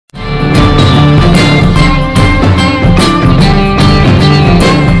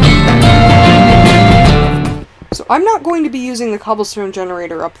I'm not going to be using the cobblestone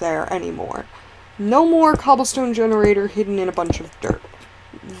generator up there anymore. No more cobblestone generator hidden in a bunch of dirt.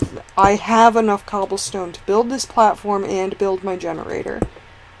 I have enough cobblestone to build this platform and build my generator.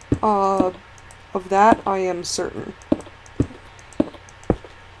 Of that, I am certain.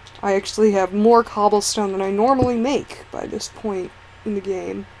 I actually have more cobblestone than I normally make by this point in the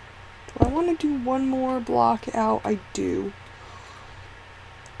game. Do I want to do one more block out? I do.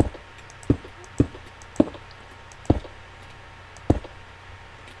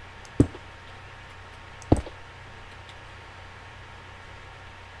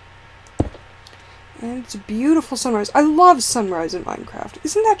 And it's a beautiful sunrise. I love sunrise in Minecraft.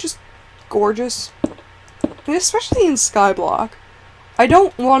 Isn't that just gorgeous? And especially in Skyblock. I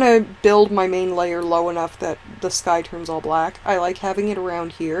don't want to build my main layer low enough that the sky turns all black. I like having it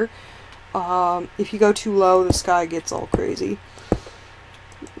around here. If you go too low, the sky gets all crazy.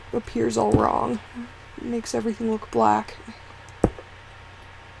 It appears all wrong. It makes everything look black.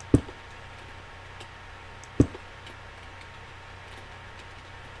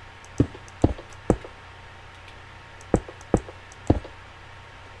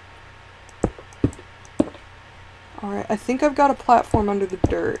 Alright, I think I've got a platform under the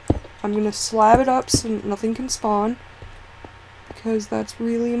dirt. I'm gonna slab it up so nothing can spawn, because that's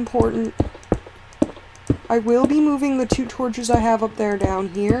really important. I will be moving the 2 torches I have up there down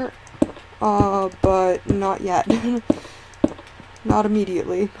here, but not yet. Not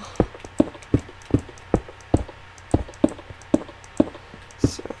immediately.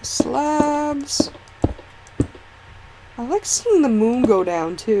 So, slabs. I like seeing the moon go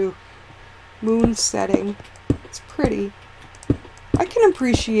down, too. Moon setting. It's pretty. I can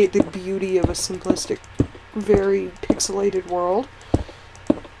appreciate the beauty of a simplistic, very pixelated world.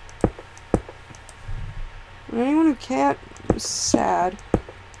 And anyone who can't is sad.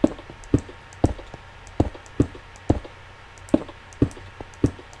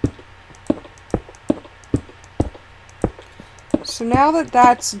 So now that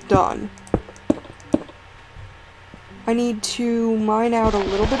that's done, I need to mine out a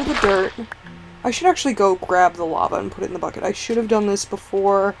little bit of the dirt. I should actually go grab the lava and put it in the bucket. I should have done this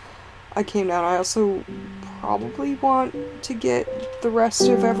before I came down. I also probably want to get the rest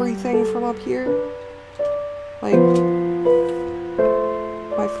of everything from up here. Like,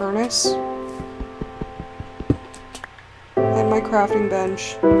 my furnace. And my crafting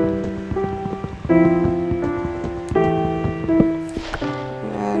bench.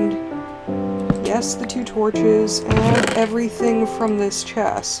 And, yes, the 2 torches, and everything from this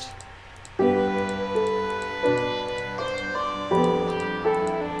chest.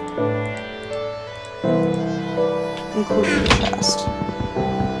 Including the chest.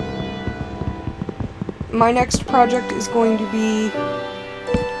 My next project is going to be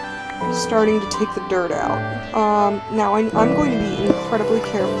starting to take the dirt out. Now I'm going to be incredibly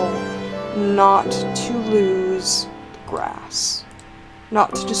careful not to lose the grass.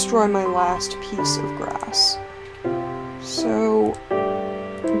 Not to destroy my last piece of grass. So,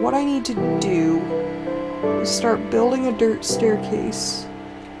 what I need to do is start building a dirt staircase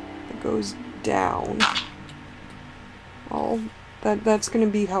that goes down. Well, that's going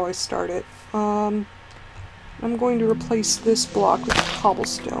to be how I start it. I'm going to replace this block with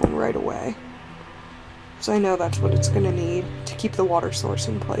cobblestone right away. Because I know that's what it's going to need to keep the water source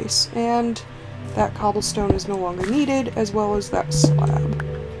in place. And that cobblestone is no longer needed, as well as that slab.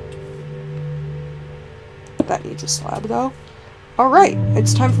 That needs a slab, though. Alright,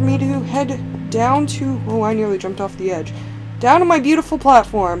 it's time for me to head down to... Oh, I nearly jumped off the edge. Down to my beautiful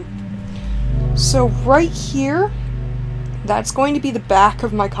platform. So, right here... That's going to be the back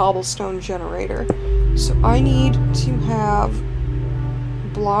of my cobblestone generator. So I need to have a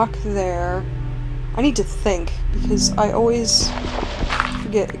block there. I need to think, because I always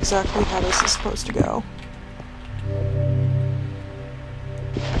forget exactly how this is supposed to go.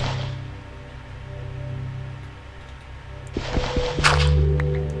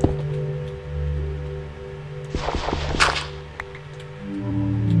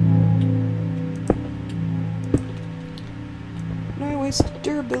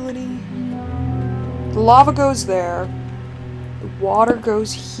 Durability. The lava goes there. The water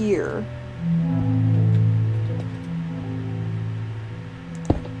goes here.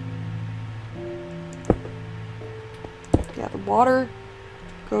 Yeah, the water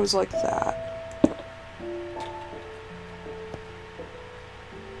goes like that.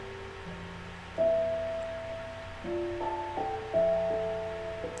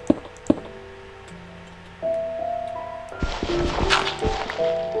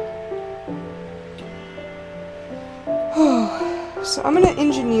 So I'm gonna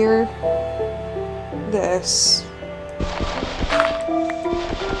engineer this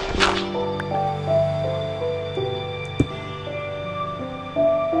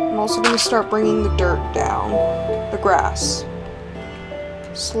I'm also going to start bringing the dirt down, the grass,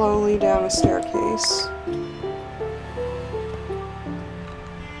 slowly down a staircase.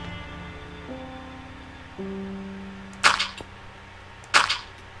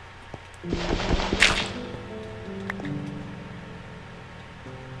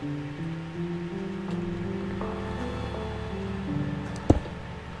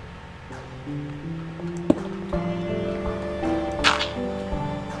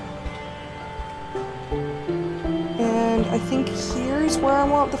 I think here's where I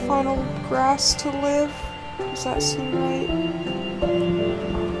want the final grass to live. Does that seem right?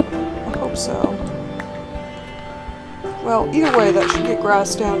 I hope so. Well, either way, that should get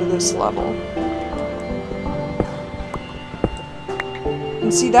grass down to this level.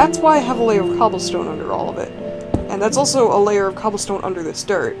 And see, that's why I have a layer of cobblestone under all of it. And that's also a layer of cobblestone under this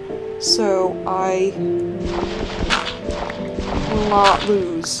dirt. So I will not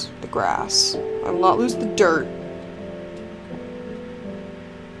lose the grass. I will not lose the dirt.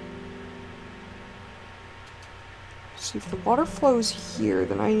 So if the water flows here,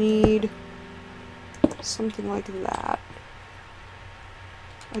 then I need something like that.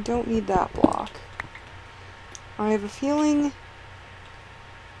 I don't need that block. I have a feeling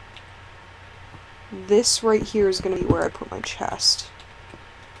this right here is going to be where I put my chest.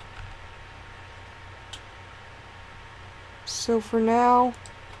 So for now,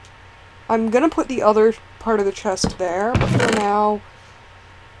 I'm going to put the other part of the chest there, but for now,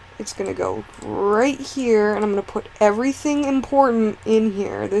 it's going to go right here, and I'm going to put everything important in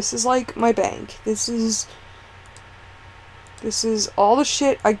here. This is like my bank. This is all the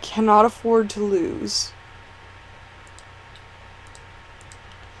shit I cannot afford to lose.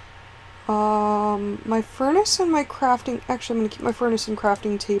 My furnace and my crafting... Actually, I'm going to keep my furnace and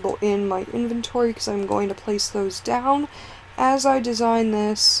crafting table in my inventory because I'm going to place those down as I design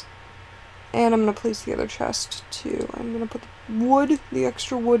this. And I'm going to place the other chest, too. I'm going to put the wood, the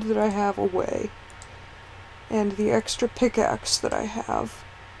extra wood that I have, away. And the extra pickaxe that I have.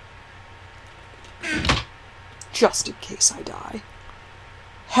 Just in case I die.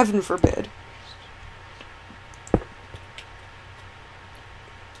 Heaven forbid.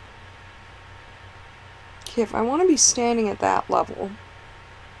 Okay, if I want to be standing at that level,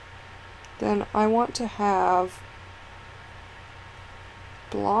 then I want to have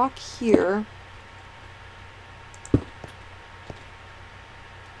block here.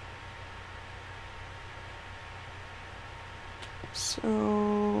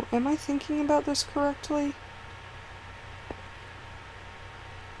 So, am I thinking about this correctly?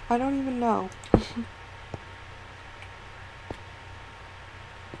 I don't even know.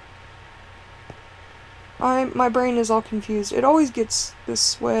 My brain is all confused. It always gets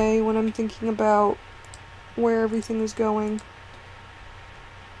this way when I'm thinking about where everything is going.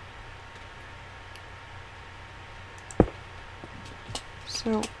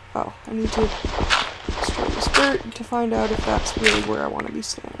 So, oh, I need to destroy this dirt to find out if that's really where I want to be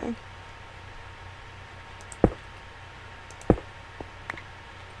standing.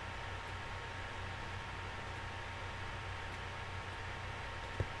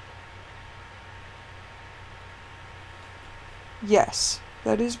 Yes,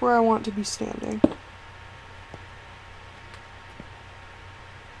 that is where I want to be standing.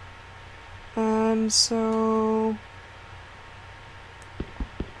 And so...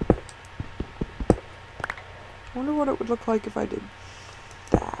 I wonder what it would look like if I did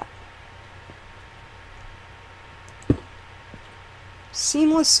that.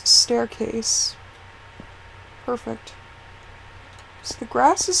 Seamless staircase. Perfect. So the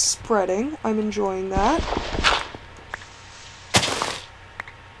grass is spreading. I'm enjoying that.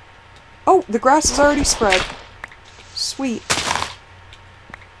 Oh, the grass is already spread. Sweet.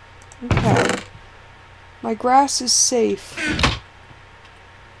 Okay. My grass is safe.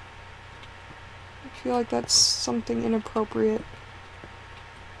 I feel like that's something inappropriate.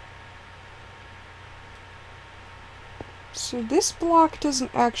 So this block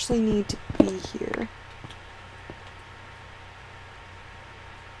doesn't actually need to be here.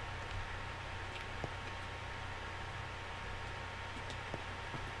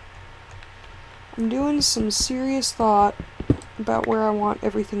 I'm doing some serious thought about where I want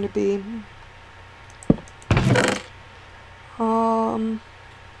everything to be.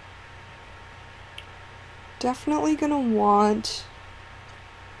 Definitely gonna want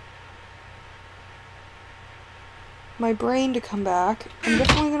my brain to come back. I'm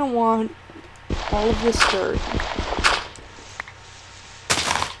definitely gonna want all of this dirt.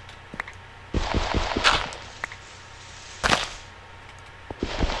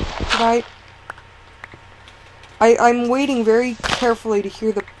 I'm waiting very carefully to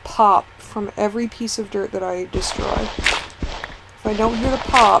hear the pop from every piece of dirt that I destroy. If I don't hear the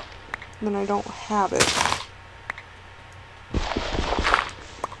pop, then I don't have it.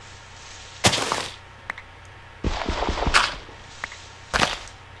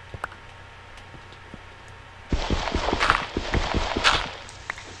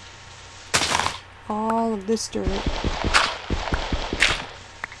 All of this dirt.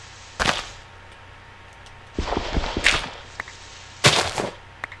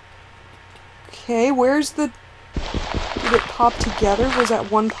 Okay, where's the... Did it pop together? Was that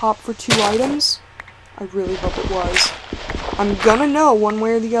one pop for 2 items? I really hope it was. I'm gonna know one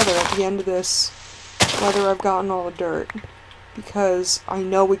way or the other at the end of this whether I've gotten all the dirt. Because I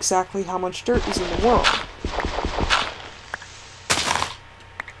know exactly how much dirt is in the world.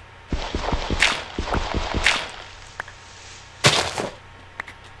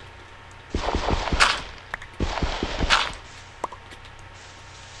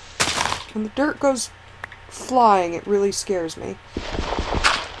 When the dirt goes flying, it really scares me.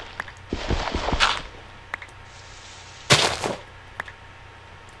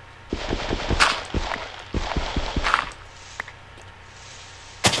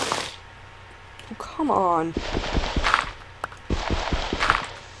 Oh, come on.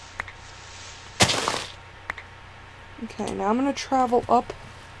 Okay, now I'm gonna travel up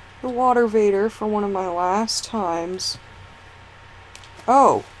the water vader for one of my last times.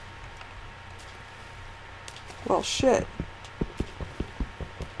 Oh. Well, shit.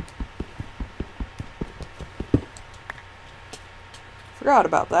 Forgot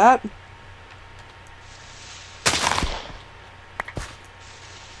about that.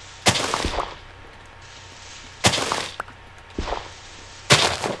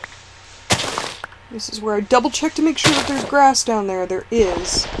 This is where I double check to make sure that there's grass down there. There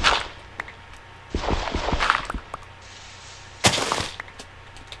is.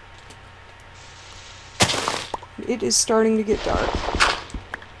 It is starting to get dark.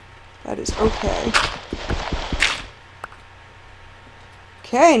 That is okay.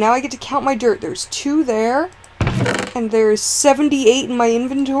 Okay, now I get to count my dirt. There's 2 there, and there's 78 in my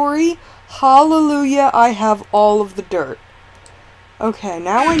inventory. Hallelujah, I have all of the dirt. Okay,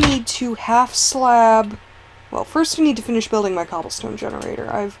 now I need to half slab... Well, first I need to finish building my cobblestone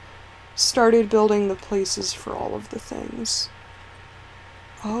generator. I've started building the places for all of the things.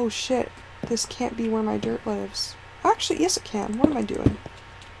 Oh shit, this can't be where my dirt lives. Actually, yes it can. What am I doing?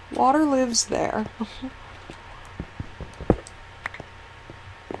 Water lives there.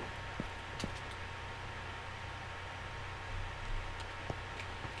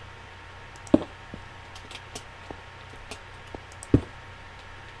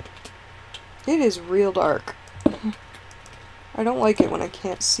 It is real dark. I don't like it when I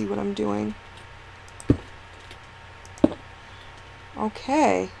can't see what I'm doing.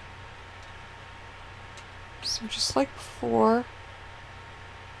 Okay. So just like before,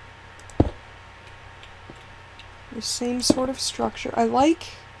 the same sort of structure. I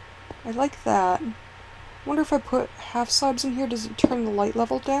like that. I wonder if I put half slabs in here, does it turn the light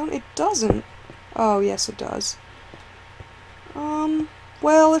level down? It doesn't. Oh, yes it does.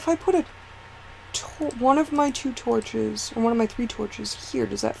 Well, if I put one of my 2 torches, or one of my 3 torches here,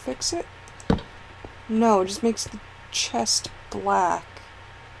 does that fix it? No, it just makes the chest black.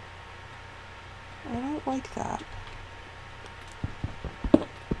 I don't like that.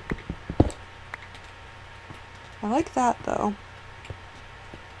 I like that, though.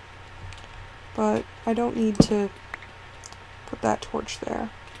 But I don't need to put that torch there.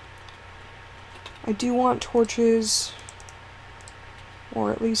 I do want torches,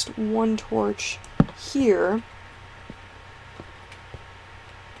 or at least 1 torch here.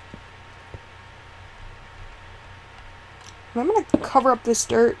 And I'm going to cover up this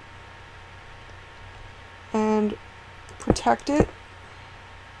dirt and protect it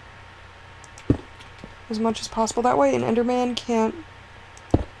as much as possible. That way an Enderman can't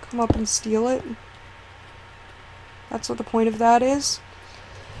come up and steal it. That's what the point of that is.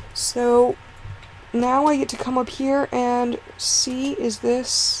 So now I get to come up here and see, is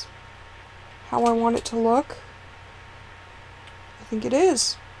this how I want it to look? I think it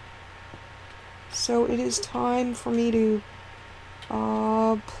is. So it is time for me to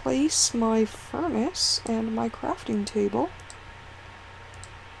place my furnace and my crafting table.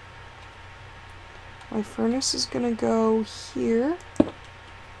 My furnace is going to go here.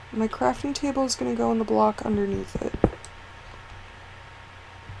 My crafting table is going to go in the block underneath it.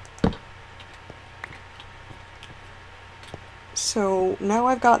 So now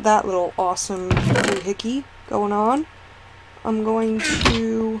I've got that little awesome doohickey going on. I'm going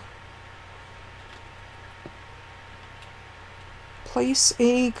to place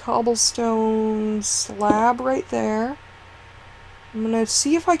a cobblestone slab right there. I'm gonna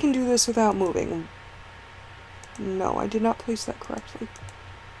see if I can do this without moving. No, I did not place that correctly.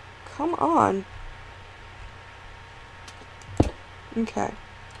 Come on. Okay.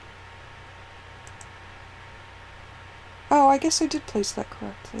 Oh, I guess I did place that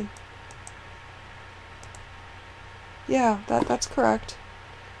correctly. Yeah, that's correct.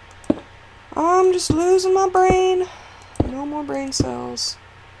 I'm just losing my brain. No more brain cells.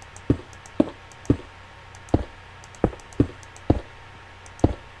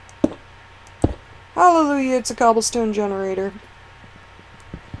 Hallelujah, it's a cobblestone generator.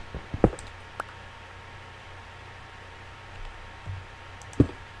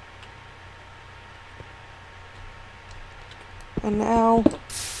 And now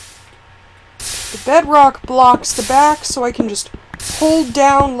the bedrock blocks the back, so I can just hold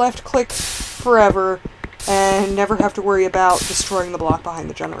down left click forever and never have to worry about destroying the block behind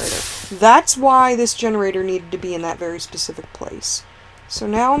the generator. That's why this generator needed to be in that very specific place. So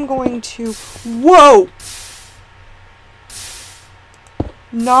now I'm going to... Whoa!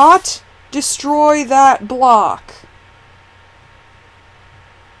 Not destroy that block.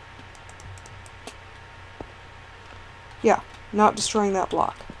 Yeah, not destroying that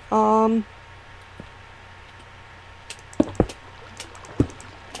block.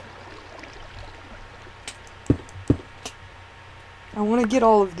 I want to get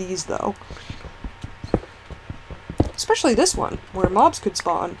all of these, though. Especially this one, where mobs could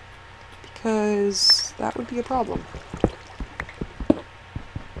spawn. Because that would be a problem.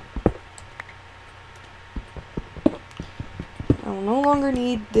 I will no longer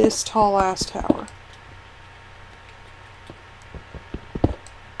need this tall-ass tower.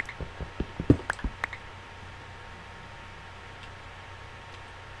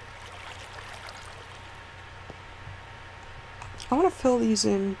 I want to fill these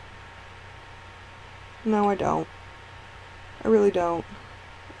in. No, I don't. I really don't.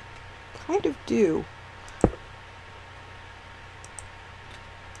 Kind of do.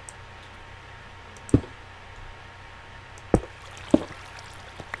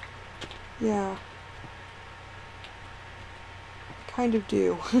 Yeah. Kind of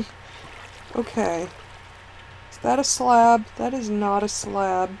do. Okay. Is that a slab? That is not a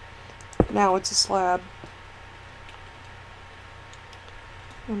slab. Now it's a slab.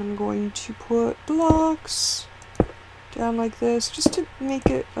 And I'm going to put blocks down like this, just to make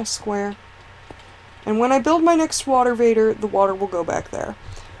it a square. And when I build my next water vader, the water will go back there.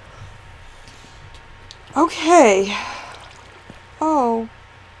 Okay. Oh.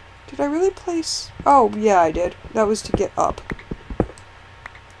 Did I really place... Oh, yeah, I did. That was to get up.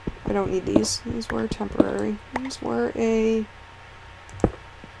 I don't need these. These were temporary. These were a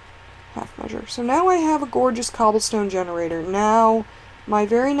half measure. So now I have a gorgeous cobblestone generator. Now, my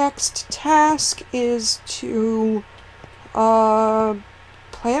very next task is to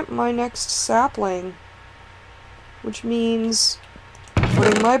plant my next sapling, which means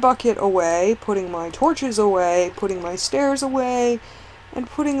putting my bucket away, putting my torches away, putting my stairs away, and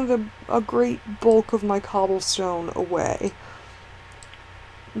putting a great bulk of my cobblestone away.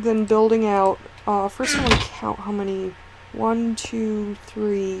 Then building out, first I want to count how many, 1, 2,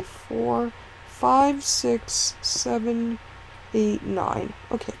 3, 4, 5, 6, 7, 8, 9.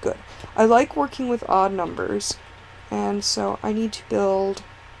 Okay, good. I like working with odd numbers, and so I need to build,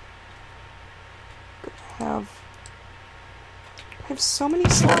 I have so many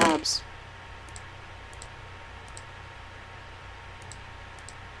slabs.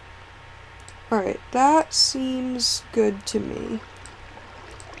 Alright, that seems good to me.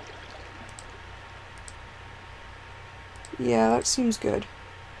 Yeah, that seems good.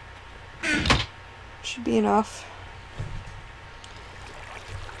 Should be enough.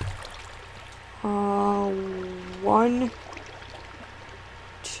 1,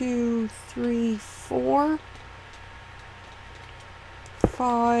 2, 3, 4,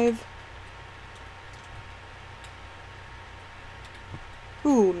 5.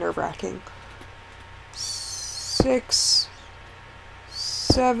 Ooh, nerve-wracking. 6,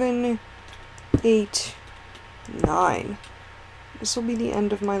 7, 8, 9. This will be the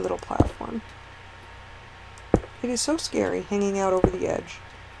end of my little platform. It is so scary hanging out over the edge.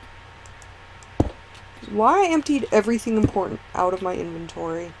 Why I emptied everything important out of my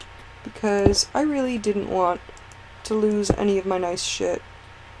inventory, because I really didn't want to lose any of my nice shit.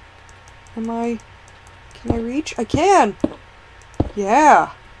 Can I reach? I can!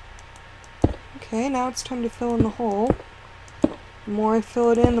 Yeah! Okay, now it's time to fill in the hole. The more I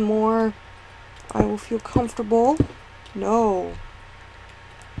fill it in, the more I will feel comfortable. No.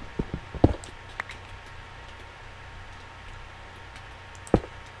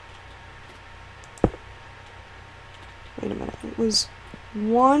 Wait a minute. It was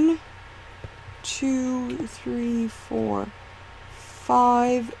 1, 2, 3, 4,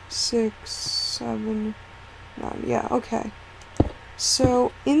 5, 6, 7, 9. Yeah, okay.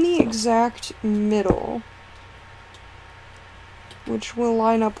 So, in the exact middle, which will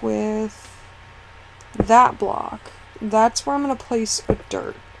line up with that block, that's where I'm going to place a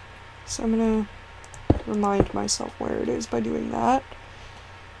dirt. So I'm going to remind myself where it is by doing that.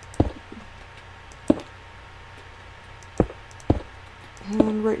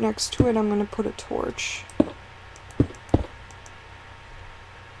 And right next to it, I'm going to put a torch.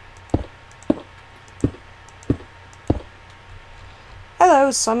 Hello,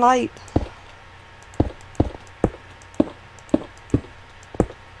 sunlight.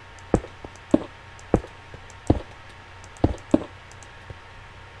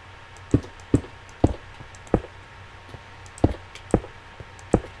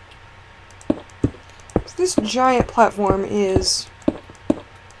 This giant platform is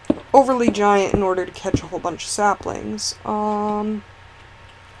overly giant in order to catch a whole bunch of saplings. Oh,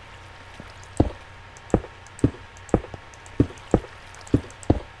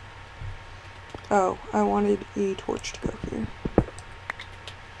 I wanted a torch to go here.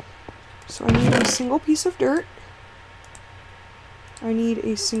 So I need a single piece of dirt. I need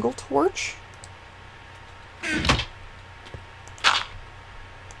a single torch.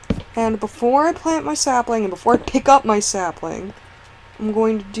 And before I plant my sapling, and before I pick up my sapling, I'm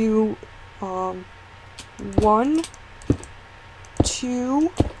going to do 1,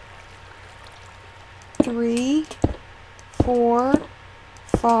 2, 3, 4,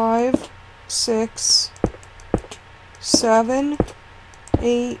 5, 6, 7,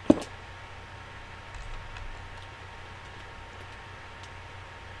 8,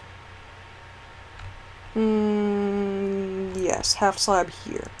 yes, half slab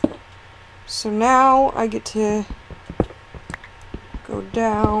here. So now I get to go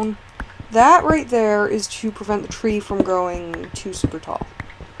down. That right there is to prevent the tree from growing too super tall.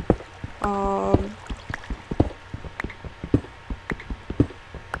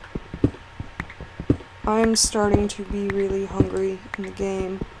 I'm starting to be really hungry in the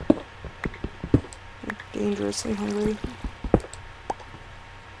game. Like, dangerously hungry.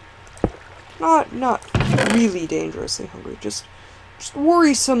 Not really dangerously hungry, just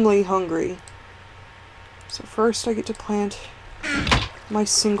worrisomely hungry. So first I get to plant my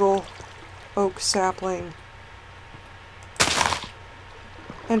single oak sapling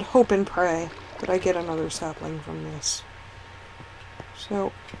and hope and pray that I get another sapling from this.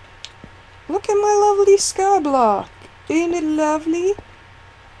 So, look at my lovely Skyblock! Ain't it lovely?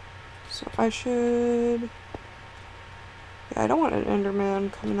 So I should... Yeah, I don't want an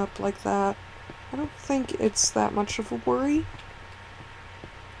Enderman coming up like that. I don't think it's that much of a worry.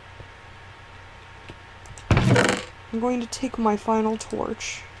 I'm going to take my final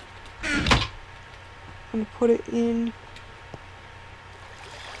torch and put it in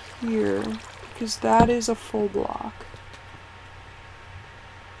here, because that is a full block.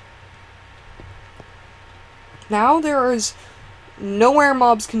 Now there is nowhere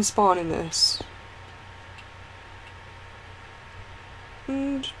mobs can spawn in this.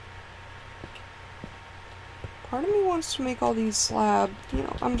 And part of me wants to make all these slab, you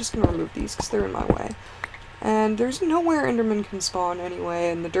know, I'm just going to remove these because they're in my way. And there's nowhere Enderman can spawn anyway,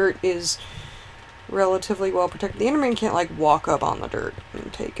 and the dirt is relatively well protected. The Enderman can't, like, walk up on the dirt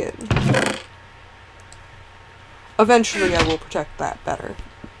and take it. Eventually I will protect that better.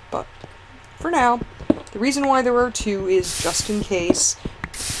 But for now, the reason why there are 2 is just in case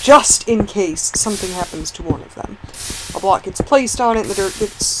something happens to one of them. A block gets placed on it and the dirt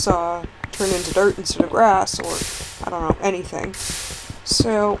gets turned into dirt instead of grass, or, I don't know, anything.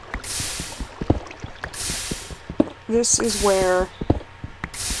 So this is where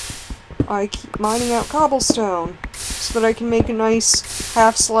I keep mining out cobblestone so that I can make a nice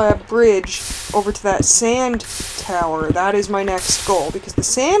half-slab bridge over to that sand tower. That is my next goal, because the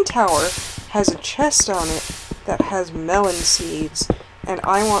sand tower has a chest on it that has melon seeds, and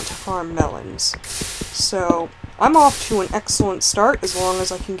I want to farm melons. So I'm off to an excellent start as long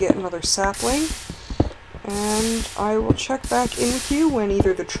as I can get another sapling. And I will check back in with you when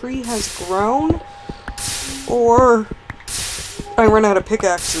either the tree has grown or I run out of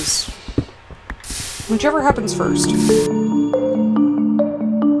pickaxes. Whichever happens first.